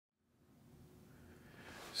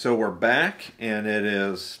So we're back, and it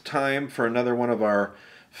is time for another one of our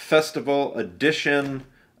festival edition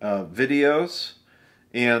videos.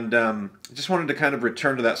 And I just wanted to kind of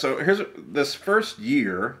return to that. So here's this first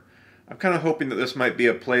year. I'm kind of hoping that this might be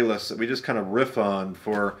a playlist that we just kind of riff on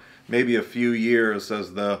for maybe a few years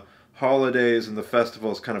as the holidays and the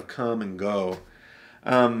festivals kind of come and go.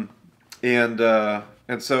 And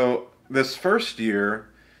so this first year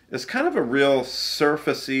is kind of a real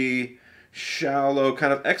surfacey, shallow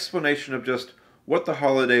kind of explanation of just what the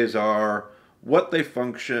holidays are, what they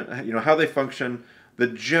function, how they function, the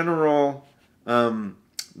general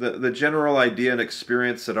the general idea and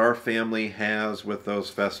experience that our family has with those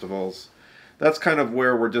festivals. That's kind of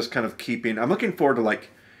where we're just kind of keeping. I'm looking forward to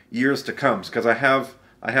like years to come because I have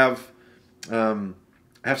some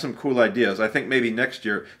cool ideas. I think maybe next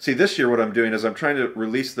year. See, this year what I'm doing is I'm trying to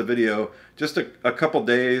release the video just a couple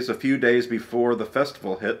days, a few days before the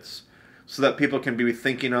festival hits, so that people can be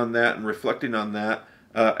thinking on that and reflecting on that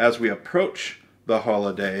as we approach the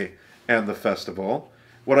holiday and the festival.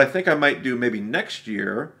 What I think I might do maybe next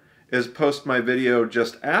year is post my video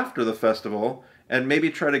just after the festival and maybe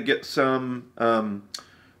try to get some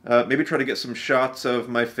shots of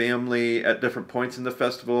my family at different points in the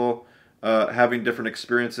festival, having different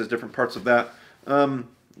experiences, different parts of that.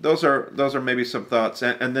 Those are maybe some thoughts.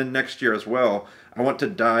 And then next year as well, I want to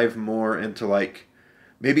dive more into like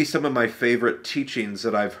maybe some of my favorite teachings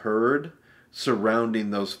that I've heard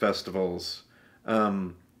surrounding those festivals,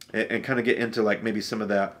 and kind of get into like maybe some of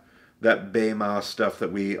that BEMA stuff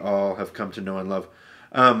that we all have come to know and love.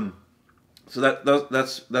 So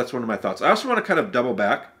that's one of my thoughts. I also want to kind of double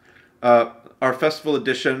back. Our festival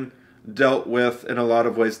edition dealt with, in a lot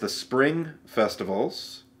of ways, the spring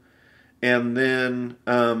festivals, and then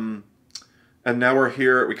and now we're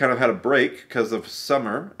here. We kind of had a break because of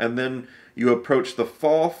summer, and then you approach the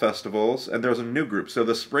fall festivals, and there's a new group. So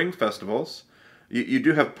the spring festivals, you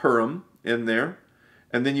do have Purim in there,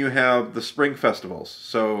 and then you have the spring festivals.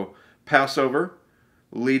 So Passover,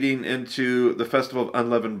 leading into the festival of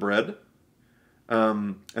unleavened bread,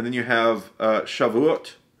 and then you have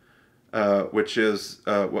Shavuot, which is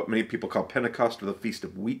what many people call Pentecost or the Feast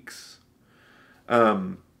of Weeks.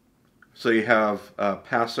 So you have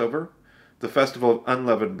Passover, the festival of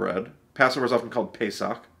unleavened bread. Passover is often called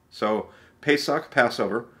Pesach. So Pesach,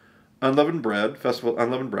 Passover, unleavened bread, festival of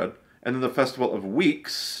unleavened bread, and then the festival of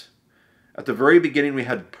weeks. At the very beginning we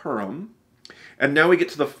had Purim, and now we get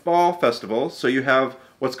to the fall festival. So you have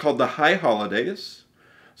what's called the high holidays.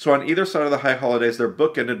 So on either side of the high holidays, they're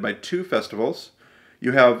bookended by two festivals.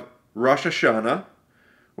 You have Rosh Hashanah.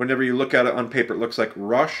 Whenever you look at it on paper, it looks like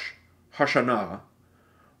Rosh Hashanah.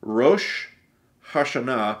 Rosh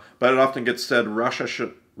Hashanah, but it often gets said Rosh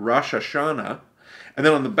Hashanah. And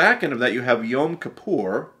then on the back end of that, you have Yom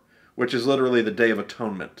Kippur, which is literally the Day of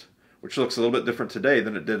Atonement, which looks a little bit different today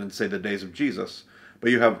than it did in, say, the days of Jesus. But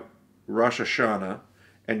you have Rosh Hashanah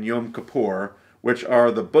and Yom Kippur, which are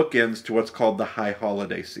the bookends to what's called the high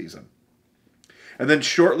holiday season. And then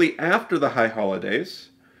shortly after the high holidays,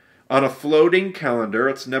 on a floating calendar,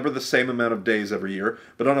 it's never the same amount of days every year,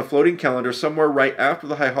 but on a floating calendar, somewhere right after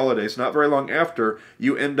the high holidays, not very long after,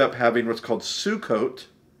 you end up having what's called Sukkot,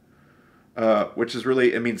 which is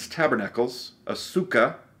really, it means tabernacles. A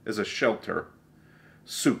sukkah is a shelter.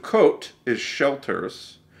 Sukkot is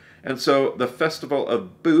shelters. And so the festival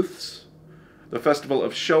of booths, the festival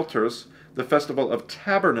of shelters, the festival of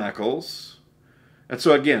tabernacles. And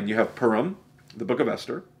so again, you have Purim, the book of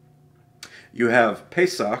Esther. You have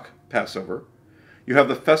Pesach, Passover. You have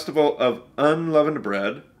the festival of unleavened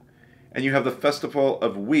bread. And you have the festival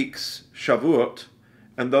of weeks, Shavuot.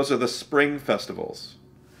 And those are the spring festivals.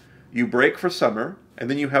 You break for summer, and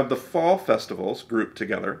then you have the fall festivals grouped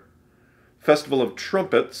together. Festival of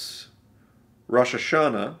trumpets, Rosh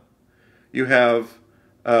Hashanah. You have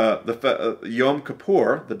Yom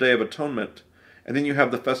Kippur, the Day of Atonement. And then you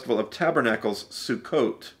have the Festival of Tabernacles,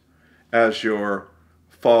 Sukkot, as your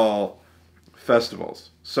fall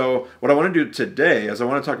festivals. So what I want to do today is I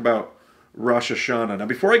want to talk about Rosh Hashanah. Now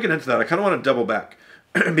before I get into that, I kind of want to double back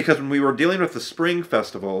because when we were dealing with the spring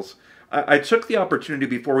festivals, I took the opportunity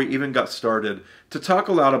before we even got started to talk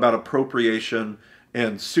a lot about appropriation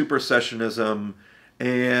and supersessionism,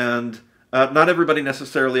 and not everybody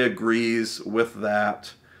necessarily agrees with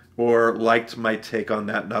that or liked my take on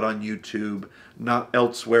that, not on YouTube, not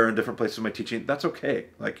elsewhere in different places of my teaching. That's okay.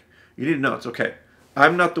 Like, you need to know it's okay.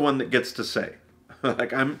 I'm not the one that gets to say.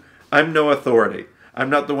 Like, I'm no authority. I'm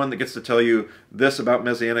not the one that gets to tell you this about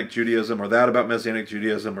Messianic Judaism or that about Messianic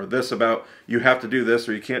Judaism or this about you have to do this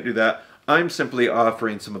or you can't do that. I'm simply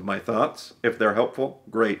offering some of my thoughts. If they're helpful,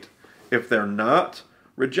 great. If they're not,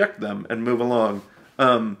 reject them and move along.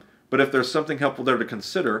 But if there's something helpful there to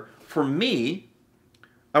consider, for me,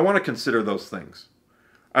 I want to consider those things.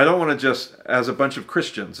 I don't want to just, as a bunch of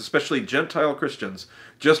Christians, especially Gentile Christians,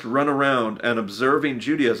 just run around and observing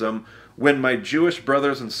Judaism when my Jewish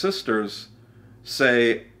brothers and sisters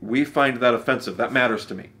say, we find that offensive. That matters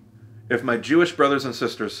to me. If my Jewish brothers and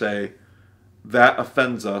sisters say, that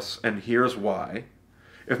offends us and here's why.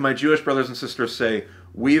 If my Jewish brothers and sisters say,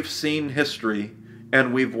 we've seen history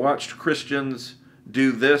and we've watched Christians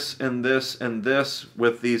do this and this and this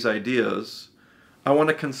with these ideas, I want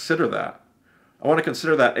to consider that. I want to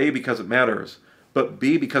consider that, A, because it matters, but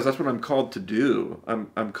B, because that's what I'm called to do.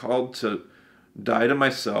 I'm called to die to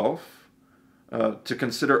myself, to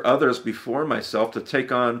consider others before myself, to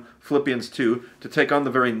take on Philippians 2, to take on the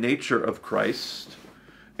very nature of Christ,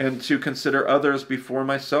 and to consider others before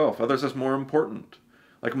myself, others as more important.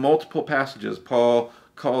 Like multiple passages, Paul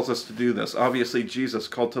calls us to do this. Obviously, Jesus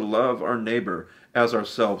called to love our neighbor as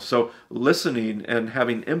ourselves. So listening and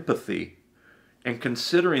having empathy and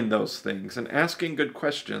considering those things and asking good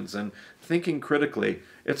questions and thinking critically,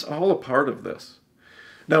 it's all a part of this.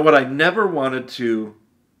 Now, what I never wanted to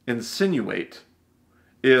insinuate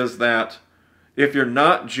is that if you're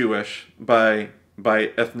not Jewish by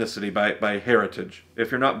ethnicity, by heritage, if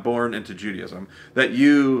you're not born into Judaism, that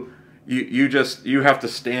you have to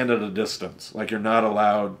stand at a distance. Like you're not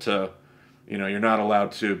allowed to, you're not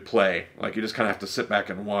allowed to play. Like you just kind of have to sit back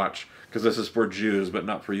and watch because this is for Jews, but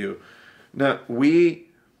not for you. Now, we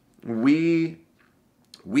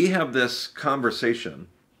have this conversation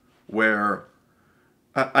where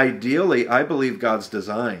ideally, I believe God's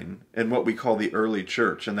design in what we call the early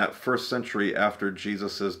church, in that first century after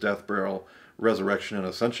Jesus' death, burial, resurrection, and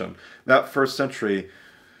ascension, that first century,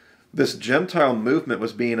 this Gentile movement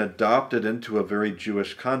was being adopted into a very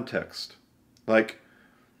Jewish context. Like,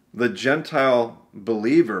 the Gentile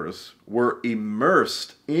believers were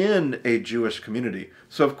immersed in a Jewish community.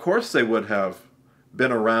 So of course they would have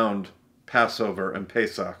been around Passover and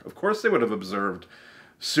Pesach. Of course they would have observed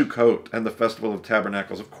Sukkot and the Festival of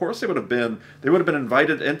Tabernacles. Of course they would have been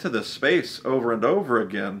invited into this space over and over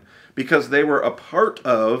again because they were a part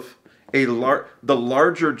of the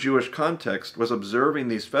larger Jewish context was observing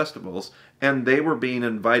these festivals, and they were being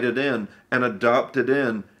invited in and adopted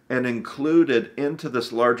in and included into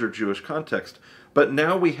this larger Jewish context. But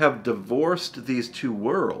now we have divorced these two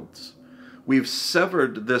worlds. We've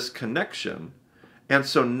severed this connection, and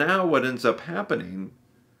so now what ends up happening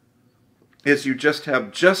is you just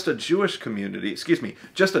have just a Jewish community,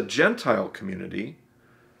 just a Gentile community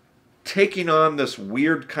taking on this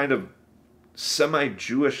weird kind of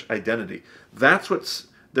semi-Jewish identity.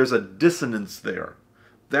 There's a dissonance there.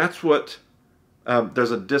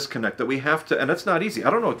 There's a disconnect that we have to, and it's not easy. I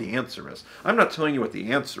don't know what the answer is. I'm not telling you what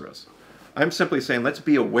the answer is. I'm simply saying let's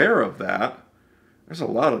be aware of that. There's a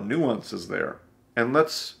lot of nuances there. And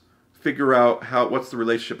let's figure out what's the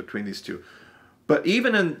relationship between these two. But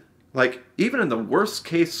even in the worst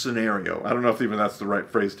case scenario, I don't know if even that's the right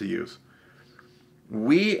phrase to use,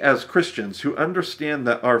 we as Christians who understand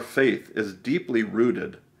that our faith is deeply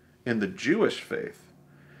rooted in the Jewish faith,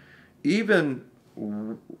 even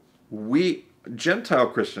we Gentile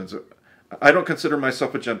Christians, I don't consider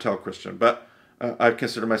myself a Gentile Christian, but I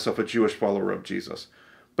consider myself a Jewish follower of Jesus.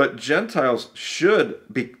 But Gentiles should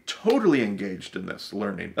be totally engaged in this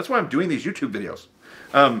learning. That's why I'm doing these YouTube videos,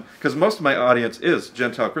 because most of my audience is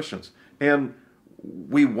Gentile Christians. And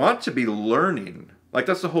we want to be learning. Like,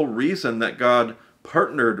 that's the whole reason that God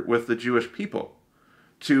partnered with the Jewish people,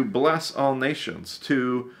 to bless all nations,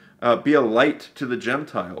 to be a light to the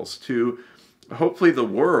Gentiles, to hopefully the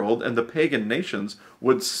world and the pagan nations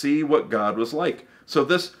would see what God was like. So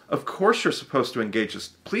this, of course you're supposed to engage this.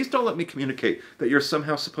 Please don't let me communicate that you're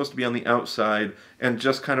somehow supposed to be on the outside and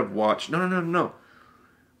just kind of watch. No, no, no, no.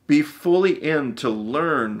 Be fully in to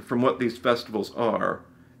learn from what these festivals are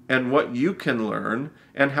and what you can learn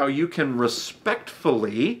and how you can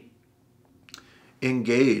respectfully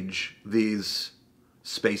engage these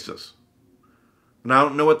spaces. And I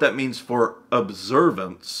don't know what that means for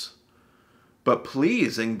observance, but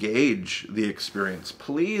please engage the experience.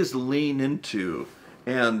 Please lean into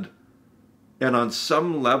and on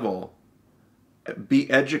some level be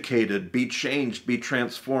educated, be changed, be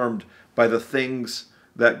transformed by the things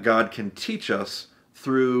that God can teach us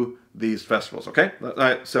through these festivals. Okay?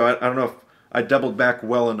 So I don't know if I doubled back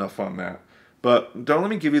well enough on that. But don't let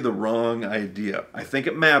me give you the wrong idea. I think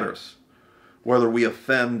it matters whether we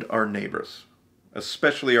offend our neighbors,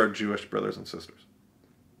 especially our Jewish brothers and sisters.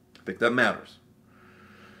 I think that matters.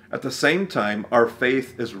 At the same time, our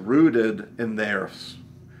faith is rooted in theirs.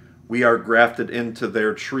 We are grafted into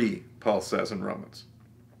their tree, Paul says in Romans.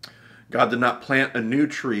 God did not plant a new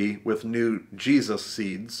tree with new Jesus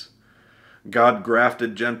seeds. God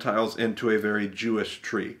grafted Gentiles into a very Jewish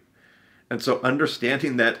tree. And so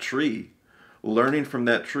understanding that tree, learning from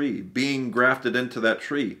that tree, being grafted into that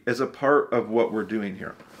tree is a part of what we're doing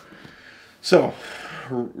here. So,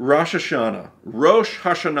 Rosh Hashanah. Rosh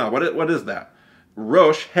Hashanah. What is that?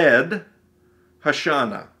 Rosh, head,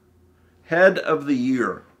 Hashanah. Head of the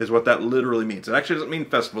year is what that literally means. It actually doesn't mean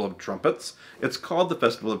Festival of Trumpets. It's called the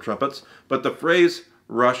Festival of Trumpets, but the phrase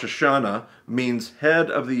Rosh Hashanah means head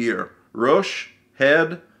of the year. Rosh,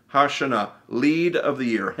 head, Hashanah, lead of the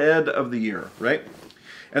year, head of the year, right?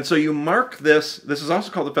 And so you mark this. This is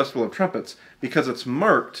also called the Festival of Trumpets because it's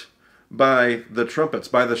marked by the trumpets,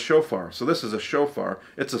 by the shofar. So this is a shofar.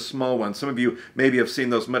 It's a small one. Some of you maybe have seen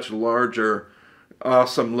those much larger,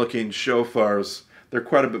 awesome-looking shofars. They're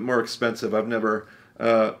quite a bit more expensive. I've never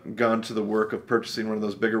gone to the work of purchasing one of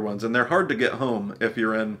those bigger ones. And they're hard to get home if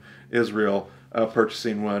you're in Israel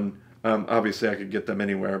purchasing one. Obviously, I could get them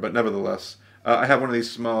anywhere, but nevertheless, I have one of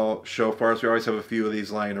these small shofars. We always have a few of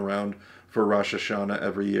these lying around for Rosh Hashanah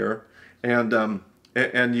every year.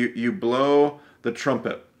 And you blow the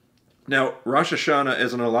trumpet. Now, Rosh Hashanah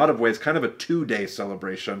is in a lot of ways kind of a 2-day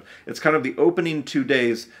celebration. It's kind of the opening 2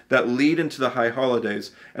 days that lead into the high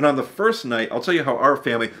holidays. And on the first night, I'll tell you how our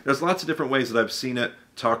family, there's lots of different ways that I've seen it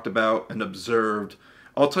talked about and observed.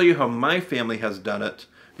 I'll tell you how my family has done it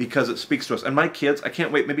because it speaks to us. And my kids, I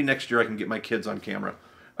can't wait, maybe next year I can get my kids on camera.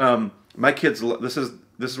 My kids, this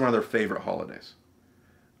is one of their favorite holidays.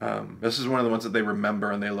 This is one of the ones that they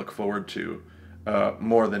remember and they look forward to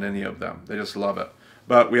more than any of them. They just love it.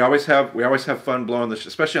 But we always have fun blowing this,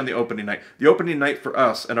 especially on the opening night. The opening night for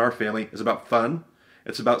us and our family is about fun.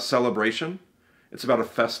 It's about celebration. It's about a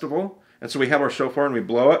festival. And so we have our shofar and we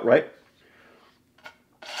blow it, right?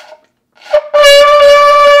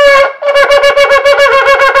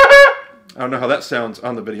 I don't know how that sounds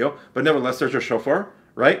on the video, but nevertheless, there's your shofar,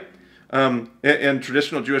 right? In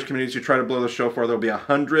traditional Jewish communities, you try to blow the shofar. There'll be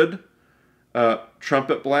 100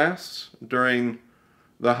 trumpet blasts during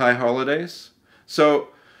the high holidays. So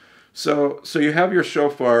you have your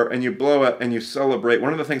shofar and you blow it and you celebrate.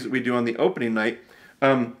 One of the things that we do on the opening night,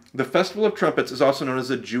 the Festival of Trumpets is also known as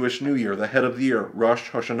the Jewish New Year, the head of the year, Rosh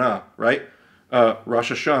Hashanah, right?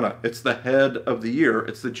 Rosh Hashanah. It's the head of the year.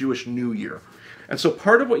 It's the Jewish New Year. And so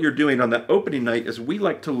part of what you're doing on that opening night is we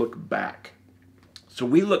like to look back. So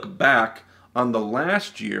we look back on the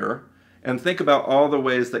last year and think about all the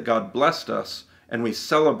ways that God blessed us, and we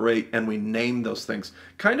celebrate and we name those things.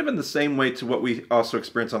 Kind of in the same way to what we also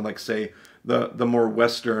experience on, like, say, the more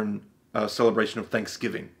Western celebration of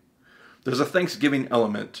Thanksgiving. There's a Thanksgiving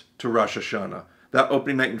element to Rosh Hashanah. That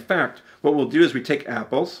opening night, in fact, what we'll do is we take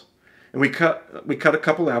apples, and we cut a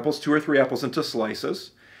couple apples, 2 or 3 apples into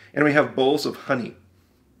slices, and we have bowls of honey.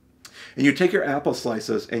 And you take your apple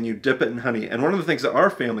slices and you dip it in honey. And one of the things that our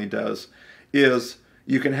family does is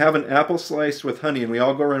you can have an apple slice with honey, and we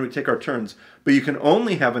all go around and we take our turns, but you can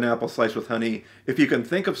only have an apple slice with honey if you can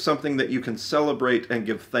think of something that you can celebrate and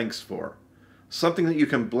give thanks for. Something that you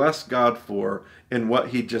can bless God for in what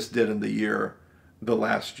he just did in the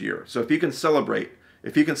last year. So if you can celebrate,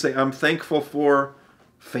 if you can say, I'm thankful for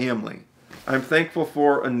family. I'm thankful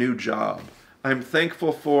for a new job. I'm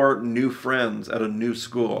thankful for new friends at a new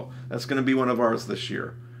school. That's going to be one of ours this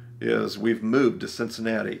year, is we've moved to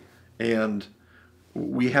Cincinnati, and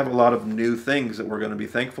we have a lot of new things that we're going to be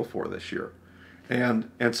thankful for this year.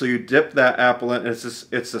 And so you dip that apple in, and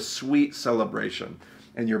it's a sweet celebration.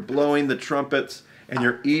 And you're blowing the trumpets, and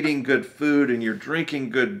you're eating good food, and you're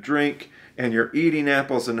drinking good drink, and you're eating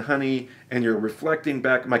apples and honey, and you're reflecting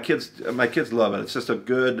back. My kids love it. It's just a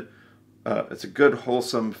good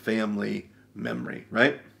wholesome family memory,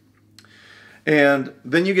 right? And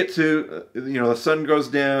then you get to, the sun goes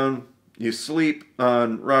down, you sleep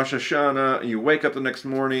on Rosh Hashanah, and you wake up the next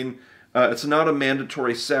morning. It's not a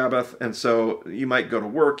mandatory Sabbath, and so you might go to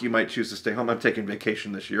work, you might choose to stay home. I'm taking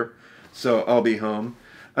vacation this year, so I'll be home.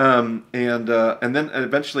 And then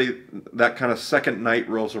eventually that kind of second night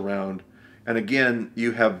rolls around, and again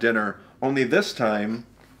you have dinner, only this time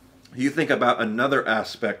you think about another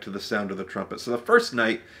aspect to the sound of the trumpet. So the first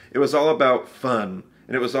night, it was all about fun,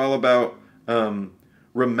 and it was all about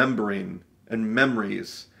remembering and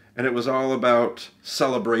memories, and it was all about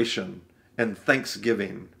celebration and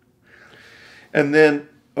thanksgiving. And then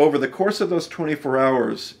over the course of those 24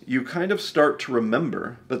 hours, you kind of start to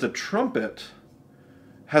remember that the trumpet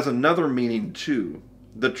has another meaning too.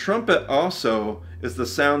 The trumpet also is the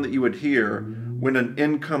sound that you would hear when an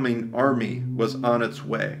incoming army was on its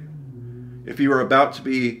way. If you were about to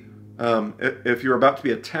be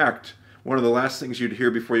attacked, one of the last things you'd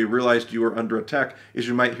hear before you realized you were under attack is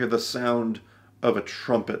you might hear the sound of a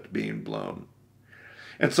trumpet being blown.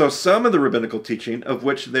 And so some of the rabbinical teaching, of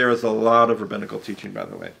which there is a lot of rabbinical teaching, by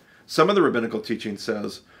the way, some of the rabbinical teaching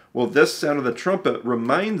says, well, this sound of the trumpet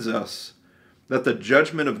reminds us that the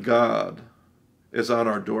judgment of God is on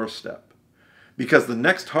our doorstep. Because the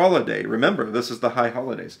next holiday, remember, this is the high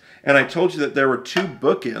holidays. And I told you that there were two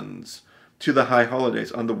bookends to the high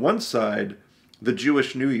holidays. On the one side, the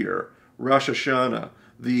Jewish New Year, Rosh Hashanah,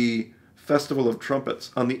 the Festival of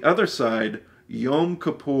Trumpets. On the other side, Yom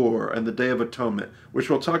Kippur and the Day of Atonement, which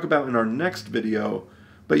we'll talk about in our next video.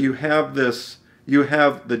 But you have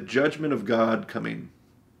the judgment of God coming.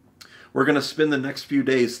 We're going to spend the next few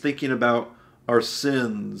days thinking about our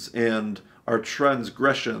sins and our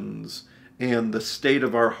transgressions and the state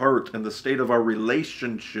of our heart and the state of our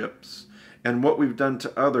relationships and what we've done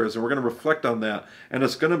to others. And we're going to reflect on that. And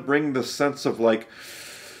it's going to bring the sense of like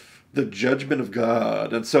the judgment of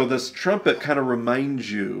God. And so this trumpet kind of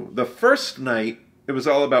reminds you. The first night, it was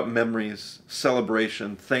all about memories,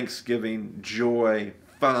 celebration, thanksgiving, joy,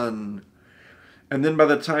 fun. And then by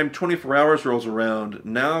the time 24 hours rolls around,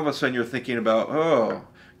 now all of a sudden you're thinking about, oh,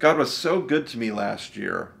 God was so good to me last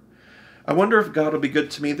year. I wonder if God will be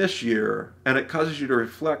good to me this year. And it causes you to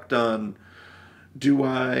reflect on, do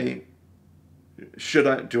I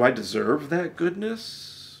deserve that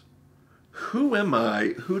goodness? Who am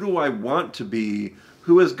I? Who do I want to be?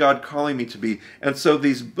 Who is God calling me to be? And so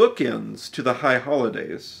these bookends to the high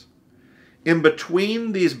holidays, in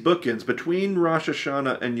between these bookends, between Rosh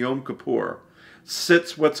Hashanah and Yom Kippur,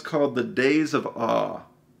 sits what's called the Days of Awe.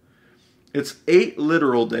 It's 8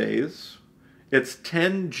 literal days. It's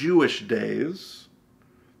 10 Jewish days.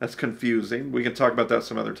 That's confusing. We can talk about that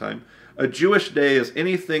some other time. A Jewish day is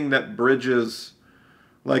anything that bridges,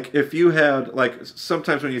 like if you had, like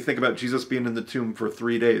sometimes when you think about Jesus being in the tomb for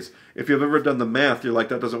 3 days, if you've ever done the math, you're like,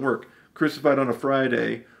 that doesn't work. Crucified on a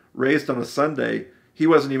Friday, raised on a Sunday, he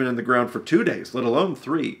wasn't even in the ground for 2 days, let alone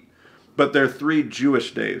 3. But they're 3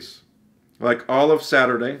 Jewish days. Like all of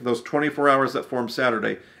Saturday, those 24 hours that form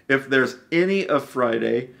Saturday, if there's any of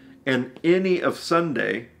Friday and any of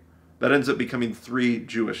Sunday, that ends up becoming 3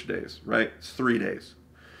 Jewish days, right? It's 3 days.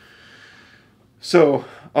 So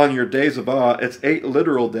on your Days of Awe, it's 8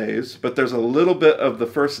 literal days, but there's a little bit of the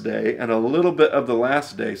first day and a little bit of the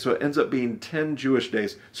last day, so it ends up being 10 Jewish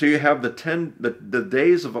days. So you have the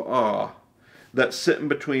Days of Awe that sit in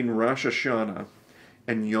between Rosh Hashanah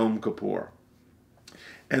and Yom Kippur.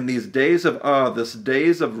 And these days of awe, this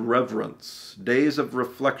days of reverence, days of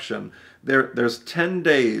reflection, there's 10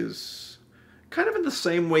 days, kind of in the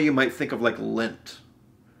same way you might think of like Lent.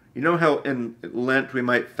 You know how in Lent we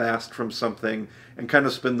might fast from something and kind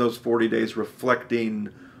of spend those 40 days reflecting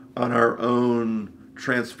on our own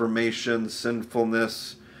transformation,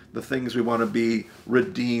 sinfulness, the things we want to be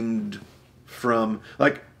redeemed from.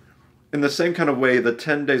 Like in the same kind of way, the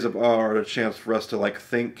 10 days of awe are a chance for us to like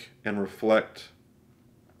think and reflect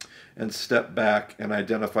and step back and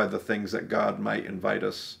identify the things that God might invite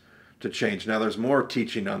us to change. Now, there's more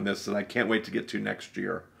teaching on this that I can't wait to get to next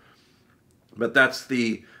year. But that's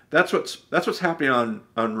what's happening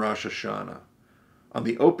on Rosh Hashanah. On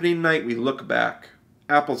the opening night, we look back,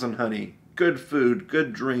 apples and honey, good food,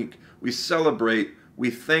 good drink. We celebrate, we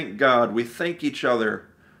thank God, we thank each other,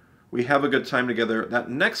 we have a good time together. That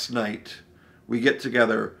next night, we get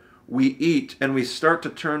together, we eat, and we start to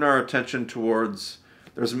turn our attention towards,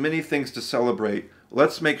 there's many things to celebrate.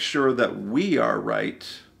 Let's make sure that we are right,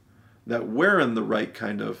 that we're in the right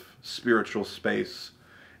kind of spiritual space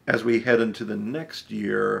as we head into the next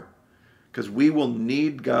year, because we will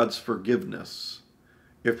need God's forgiveness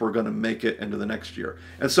if we're going to make it into the next year.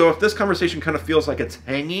 And so if this conversation kind of feels like it's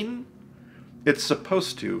hanging, it's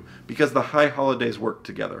supposed to, because the high holidays work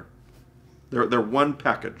together. They're one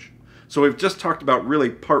package. So we've just talked about really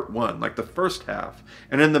part 1, like the first half.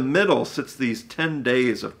 And in the middle sits these 10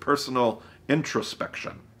 days of personal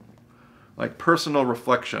introspection, like personal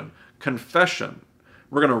reflection, confession.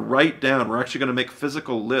 We're going to write down, we're actually going to make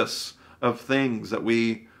physical lists of things that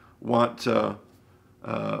we want to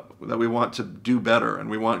do better, and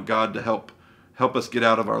we want God to help us get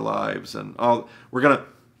out of our lives. And all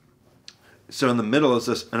so in the middle is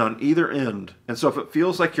this, and on either end. And so if it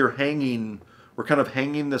feels like you're hanging, we're kind of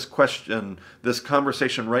hanging this question, this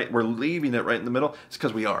conversation right, we're leaving it right in the middle, it's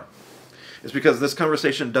because we are. It's because this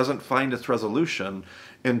conversation doesn't find its resolution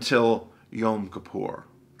until Yom Kippur,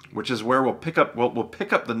 which is where we'll pick up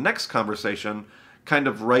the next conversation kind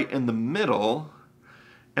of right in the middle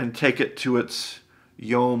and take it to its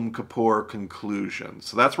Yom Kippur conclusion.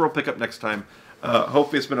 So that's where we'll pick up next time.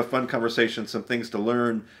 Hopefully it's been a fun conversation, some things to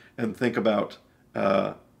learn and think about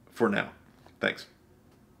for now. Thanks.